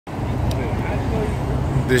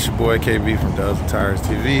This your boy KB from Dozen Tires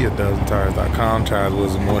TV at dozentires.com. Tires,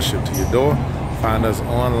 wheels, and more shipped to your door. Find us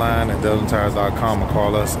online at dozentires.com or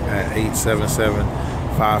call us at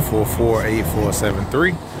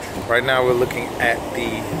 877-544-8473. Right now we're looking at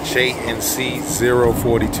the JNC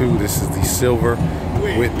 042. This is the silver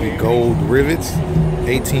with the gold rivets,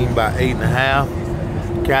 18 by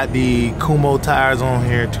 8.5. Got the Kumo tires on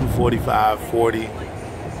here, 245, 40,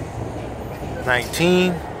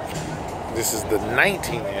 19. This is the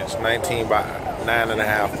 19-inch, 19 by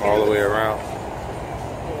 9.5 all the way around.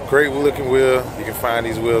 Great looking wheel. You can find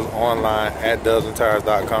these wheels online at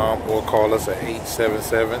dozentires.com or call us at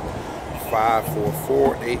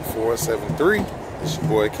 877-544-8473. This is your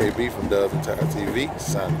boy KB from Dozen Tire TV,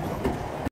 signing off.